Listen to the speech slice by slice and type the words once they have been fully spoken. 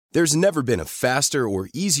There's never been a faster or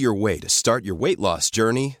easier way to start your weight loss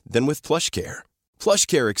journey than with PlushCare.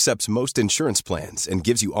 PlushCare accepts most insurance plans and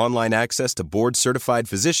gives you online access to board-certified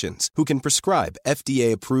physicians who can prescribe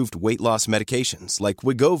FDA-approved weight loss medications like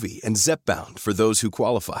Wegovy and Zepbound for those who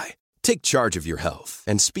qualify. Take charge of your health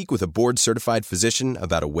and speak with a board-certified physician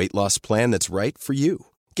about a weight loss plan that's right for you.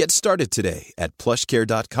 Get started today at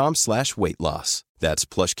plushcare.com/weight-loss. That's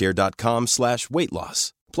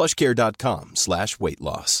plushcare.com/weight-loss.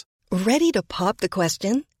 plushcare.com/weight-loss. Ready to pop the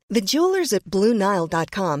question? The jewelers at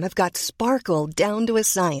BlueNile.com have got sparkle down to a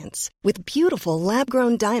science with beautiful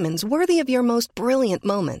lab-grown diamonds worthy of your most brilliant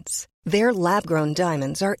moments. Their lab-grown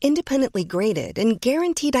diamonds are independently graded and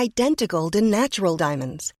guaranteed identical to natural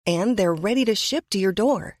diamonds, and they're ready to ship to your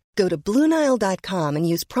door. Go to BlueNile.com and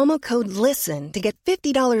use promo code LISTEN to get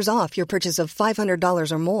 $50 off your purchase of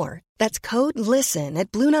 $500 or more. That's code LISTEN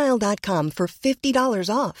at BlueNile.com for $50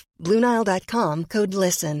 off. BlueNile.com, code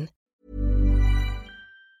LISTEN.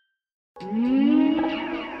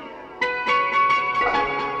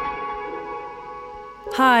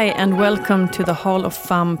 Hi, and welcome to the Hall of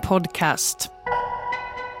Fame podcast.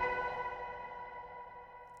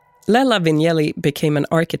 Lella Vignelli became an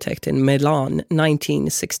architect in Milan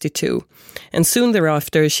 1962, and soon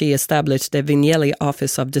thereafter she established the Vignelli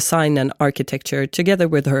Office of Design and Architecture together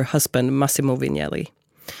with her husband Massimo Vignelli.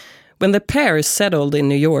 When the pair settled in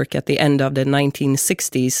New York at the end of the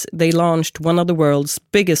 1960s, they launched one of the world's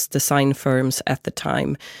biggest design firms at the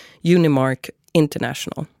time, Unimark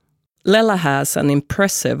International. Lella has an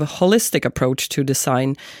impressive, holistic approach to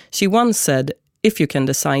design. She once said, "If you can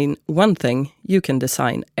design one thing, you can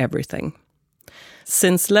design everything."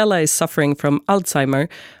 Since Lella is suffering from Alzheimer,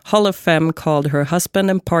 Hall of Fame called her husband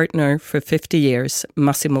and partner for 50 years,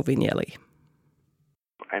 Massimo Vignelli.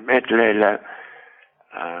 I met Lella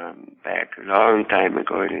back a long time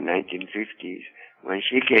ago in the 1950s when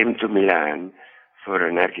she came to Milan for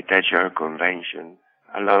an architectural convention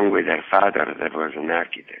along with her father that was an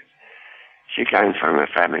architect. She comes from a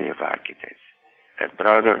family of architects. Her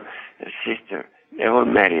brother, her sister, they all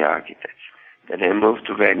married architects. Then they moved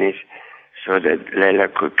to Venice so that Lella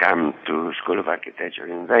could come to School of Architecture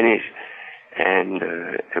in Venice, and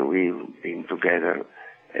we've been together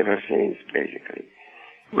ever since, basically.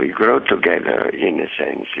 We grew together in a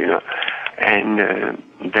sense, and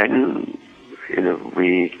then,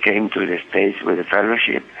 we came to the States with a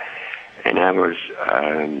fellowship, and I was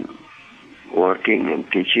working and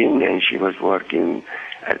teaching, and she was working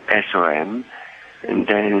at SOM. And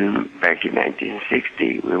then back in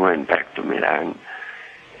 1960, we went back to Milan,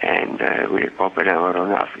 and we opened our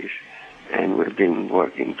own office, and we've been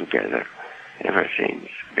working together ever since,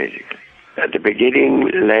 basically. At the beginning,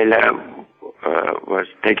 Lella was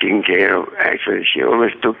taking care of, actually, she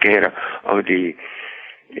always took care of the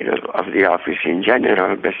office in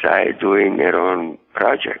general, besides doing her own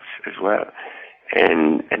projects as well.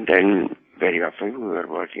 And then very often we were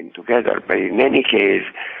working together. But in any case,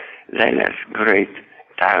 Lella's great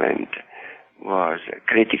talent was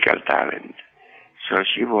critical talent. So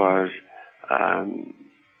she was,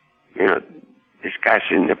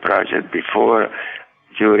 discussing the project before,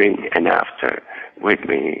 during, and after with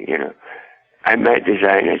me, I might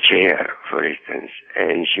design a chair, for instance,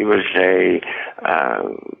 and she will say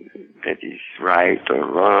that is right or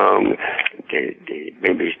wrong,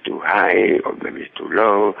 maybe it's too high or maybe it's too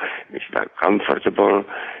low, it's not comfortable,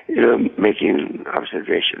 making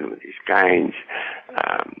observation of these kinds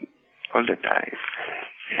all the time.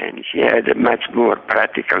 And she had a much more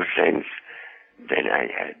practical sense than I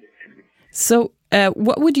had. So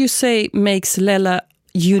what would you say makes Lella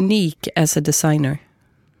unique as a designer?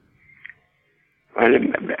 Well,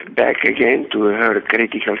 back again to her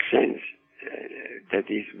critical sense, that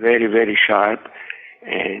is very, very sharp,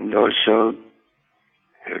 and also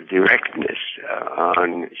her directness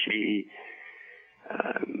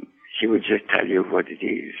she would just tell you what it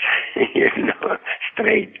is,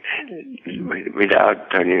 straight, without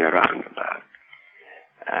turning around about.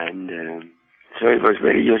 And so it was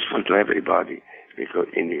very useful to everybody, because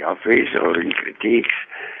in the office or in critiques,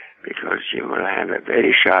 because she will have a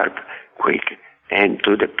very sharp, quick, and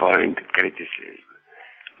to the point criticism.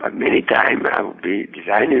 But many times I would be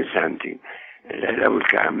designing something, and then I would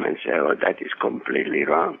come and say, "Oh, that is completely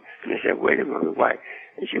wrong." And I say, "Wait a moment, why?"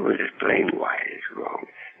 And she would explain why it's wrong.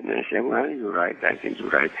 And then I say, "Well, you're right, I think you're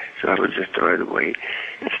right." So I would just throw it away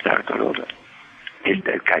and start all over. It's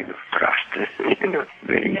that kind of trust,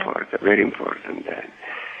 very important.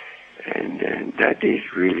 And that is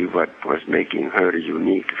really what was making her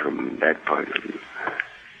unique from that point of view.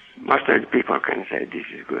 Most of the people can say this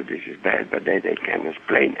is good, this is bad, but they can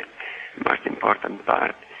explain it. The most important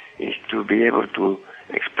part is to be able to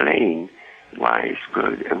explain why it's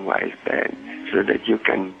good and why it's bad, so that you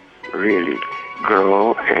can really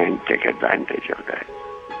grow and take advantage of that.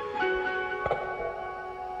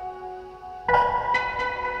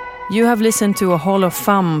 You have listened to a Hall of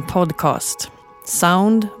Fame podcast.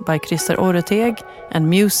 Sound by Christer Oreteg and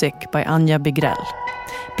music by Anja Bigrell.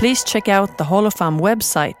 Please check out the Hall of Fame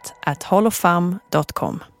website at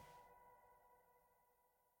halloffame.com.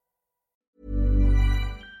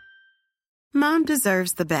 Mom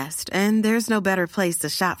deserves the best, and there's no better place to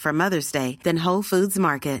shop for Mother's Day than Whole Foods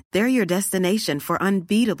Market. They're your destination for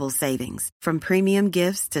unbeatable savings, from premium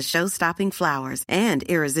gifts to show-stopping flowers and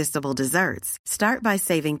irresistible desserts. Start by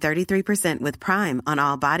saving 33% with Prime on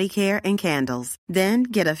all body care and candles. Then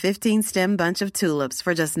get a 15-stem bunch of tulips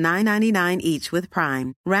for just $9.99 each with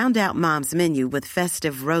Prime. Round out Mom's menu with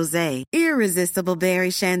festive rosé, irresistible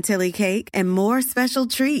berry chantilly cake, and more special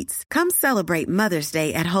treats. Come celebrate Mother's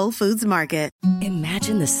Day at Whole Foods Market.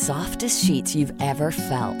 Imagine the softest sheets you've ever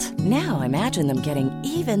felt. Now imagine them getting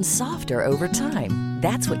even softer over time.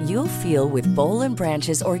 That's what you'll feel with Boll &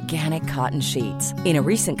 Branch's organic cotton sheets. In a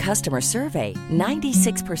recent customer survey,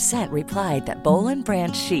 96% replied that Boll &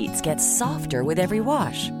 Branch sheets get softer with every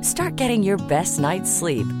wash. Start getting your best night's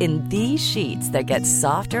sleep in these sheets that get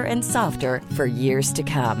softer and softer for years to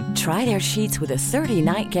come. Try their sheets with a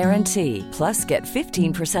 30-night guarantee. Plus, get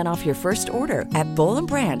 15% off your first order at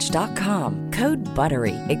bollandbranch.com. Code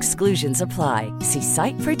BUTTERY. Exclusions apply. See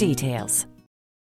site for details.